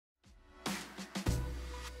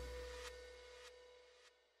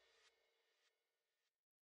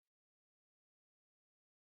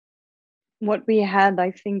What we had, I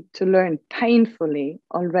think, to learn painfully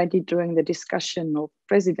already during the discussion of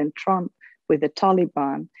President Trump with the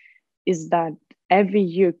Taliban is that every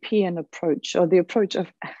European approach, or the approach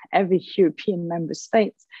of every European member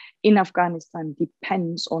state in Afghanistan,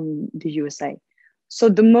 depends on the USA. So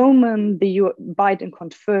the moment Biden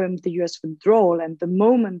confirmed the US withdrawal, and the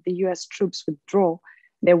moment the US troops withdraw,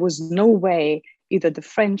 there was no way either the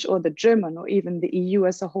French or the German or even the EU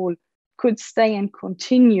as a whole could stay and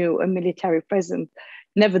continue a military presence.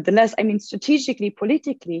 Nevertheless, I mean, strategically,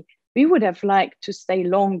 politically, we would have liked to stay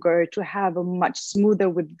longer, to have a much smoother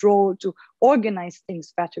withdrawal, to organize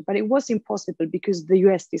things better, but it was impossible because the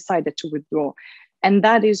US decided to withdraw. And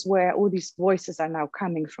that is where all these voices are now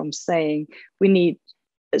coming from, saying we need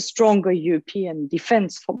a stronger European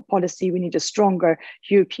defense policy, we need a stronger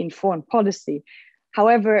European foreign policy.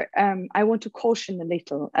 However, I want to caution a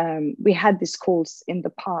little. We had these calls in the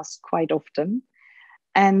past quite often.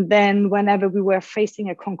 And then whenever we were facing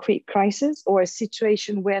a concrete crisis or a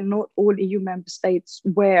situation where not all EU member states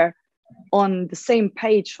were on the same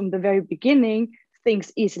page from the very beginning,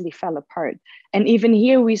 things easily fell apart. And even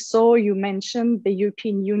here we saw, you mentioned the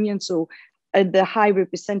European Union, so the High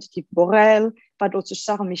Representative Borrell, but also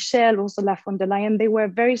Charles Michel, Ursula von der Leyen, they were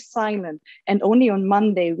very silent. And only on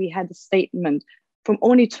Monday we had a statement from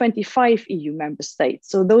only 25 EU member states.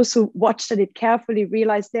 So those who watched it carefully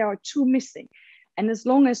realized there are two missing. And as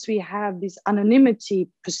long as we have this anonymity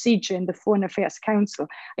procedure in the Foreign Affairs Council,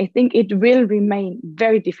 I think it will remain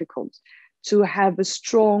very difficult to have a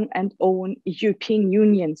strong and own European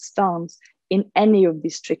Union stance in any of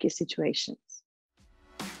these tricky situations.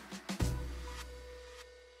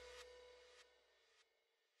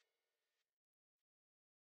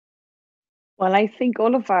 Well, I think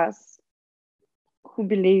all of us who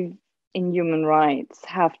believe in human rights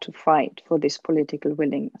have to fight for this political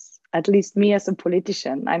willingness. At least me as a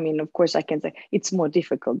politician, I mean, of course, I can say it's more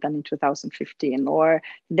difficult than in 2015, or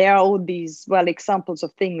there are all these, well, examples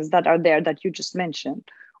of things that are there that you just mentioned.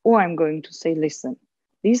 Or I'm going to say, listen,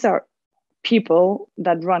 these are people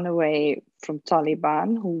that run away from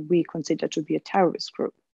Taliban, who we consider to be a terrorist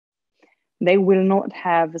group. They will not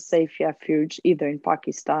have a safe refuge either in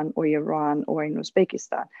Pakistan or Iran or in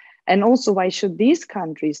Uzbekistan. And also, why should these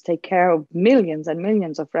countries take care of millions and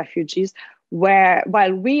millions of refugees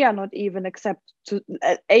while we are not even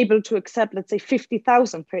able to accept, let's say,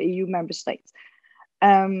 50,000 per EU member states?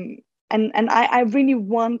 And I really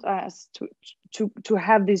want us to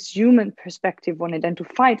have this human perspective on it and to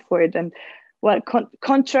fight for it. And well,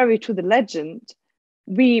 contrary to the legend,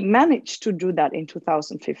 we managed to do that in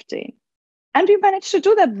 2015. And we managed to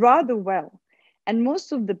do that rather well. And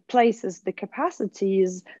most of the places, the capacity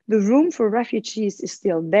is, the room for refugees is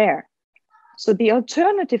still there. So the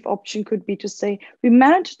alternative option could be to say, we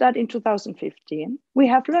managed that in 2015. We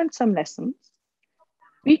have learned some lessons.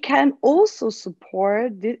 We can also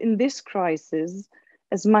support in this crisis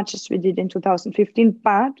as much as we did in 2015,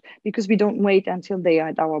 but because we don't wait until they are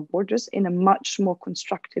at our borders, in a much more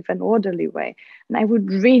constructive and orderly way. And I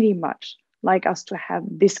would really much like us to have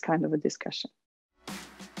this kind of a discussion.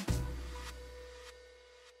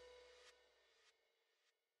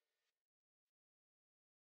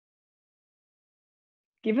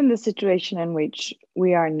 Given the situation in which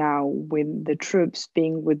we are now, with the troops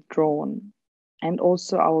being withdrawn and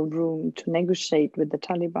also our room to negotiate with the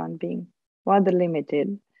Taliban being rather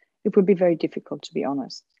limited, it would be very difficult, to be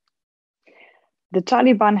honest. The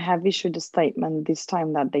Taliban have issued a statement this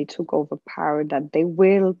time that they took over power, that they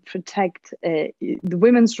will protect the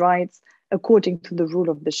women's rights according to the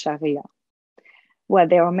rule of the Sharia. Well,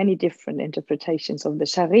 there are many different interpretations of the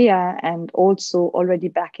Sharia, and also already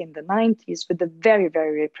back in the 90s with the very,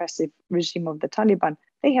 very repressive regime of the Taliban,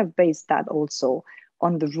 they have based that also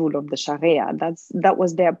on the rule of the Sharia. That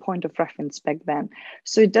was their point of reference back then.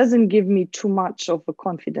 So it doesn't give me too much of a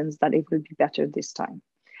confidence that it will be better this time.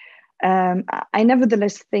 I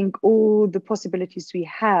nevertheless think all the possibilities we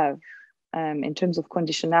have in terms of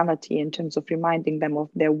conditionality, in terms of reminding them of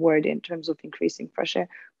their word, in terms of increasing pressure,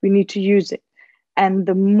 we need to use it. And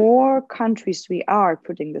the more countries we are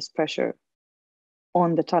putting this pressure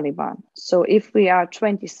on the Taliban, so if we are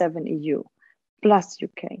 27 EU, plus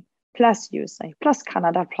UK, plus USA, plus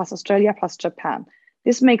Canada, plus Australia, plus Japan,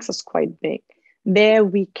 this makes us quite big. There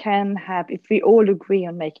we can have, if we all agree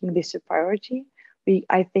on making this a priority, we,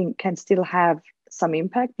 I think, can still have some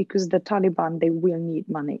impact, because the Taliban, they will need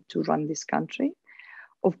money to run this country.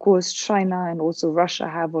 Of course, China and also Russia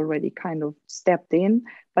have already kind of stepped in,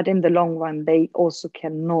 but in the long run, they also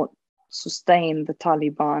cannot sustain the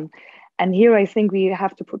Taliban. And here I think we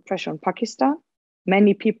have to put pressure on Pakistan.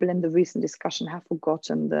 Many people in the recent discussion have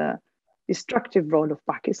forgotten the destructive role of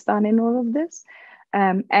Pakistan in all of this.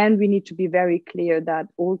 And we need to be very clear that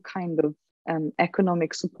all kind of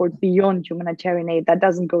economic support beyond humanitarian aid, that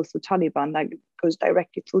doesn't go through Taliban, that goes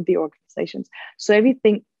directly through the organizations. So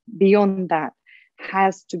everything beyond that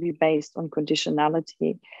has to be based on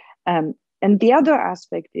conditionality. And the other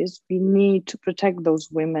aspect is we need to protect those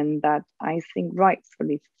women that I think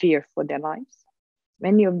rightfully fear for their lives.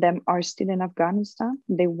 Many of them are still in Afghanistan.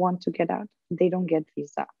 They want to get out. They don't get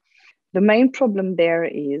visa. The main problem there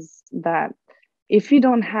is that if you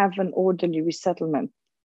don't have an orderly resettlement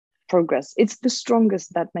progress, it's the strongest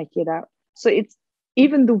that make it out. So it's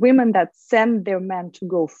even the women that send their men to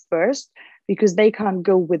go first, because they can't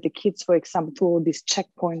go with the kids, for example, to all these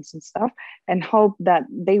checkpoints and stuff, and hope that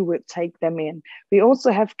they would take them in. We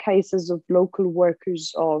also have cases of local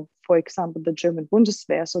workers of, for example, the German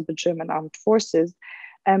Bundeswehr, so the German armed forces,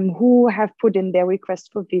 who have put in their request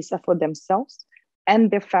for visa for themselves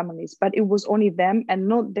and their families, but it was only them and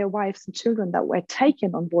not their wives and children that were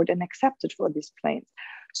taken on board and accepted for these planes.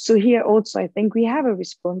 So here also, I think we have a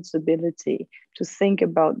responsibility to think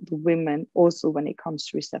about the women also when it comes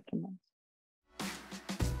to resettlement.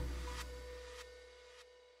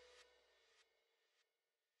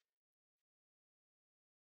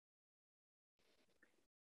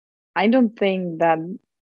 I don't think that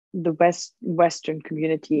the Western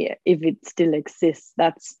community, if it still exists,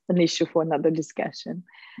 that's an issue for another discussion,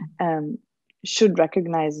 should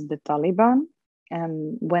recognize the Taliban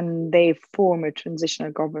when they form a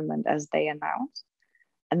transitional government as they announced,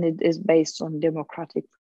 and it is based on democratic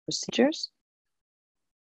procedures.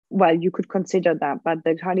 Well, you could consider that, but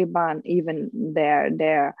the Taliban, even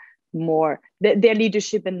their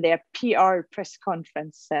leadership in their PR press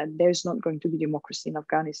conference said there's not going to be democracy in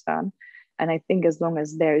Afghanistan. And I think as long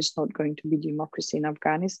as there is not going to be democracy in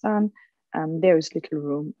Afghanistan, there is little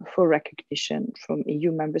room for recognition from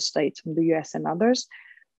EU member states, from the US and others.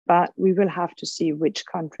 But we will have to see which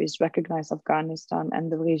countries recognize Afghanistan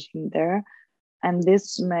and the regime there. And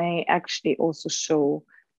this may actually also show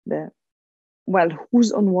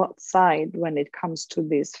who's on what side when it comes to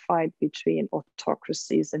this fight between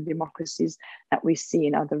autocracies and democracies that we see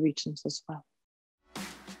in other regions as well.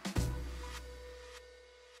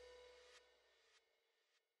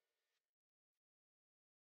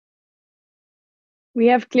 We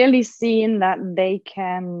have clearly seen that they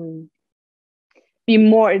can be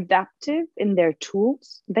more adaptive in their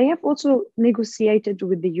tools. They have also negotiated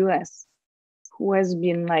with the US, who has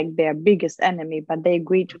been like their biggest enemy, but they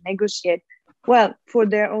agreed to negotiate, well, for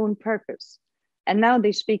their own purpose. And now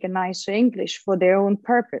they speak a nicer English for their own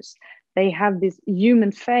purpose. They have this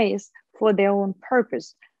human face for their own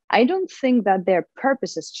purpose. I don't think that their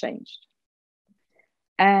purpose has changed.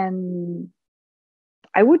 And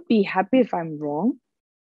I would be happy if I'm wrong.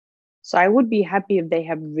 So I would be happy if they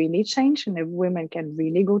have really changed and if women can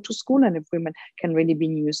really go to school and if women can really be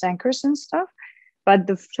news anchors and stuff. But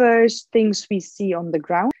the first things we see on the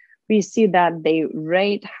ground, we see that they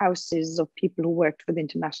raid houses of people who worked for the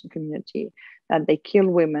international community, that they kill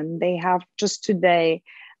women. They have just today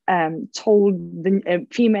told the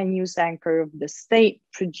female news anchor of the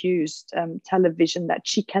state-produced television that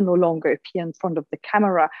she can no longer appear in front of the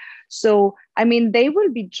camera. So, I mean, they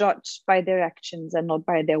will be judged by their actions and not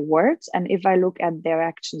by their words. And if I look at their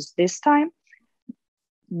actions this time,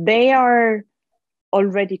 they are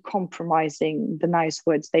already compromising the nice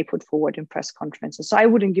words they put forward in press conferences. So I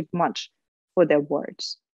wouldn't give much for their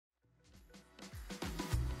words.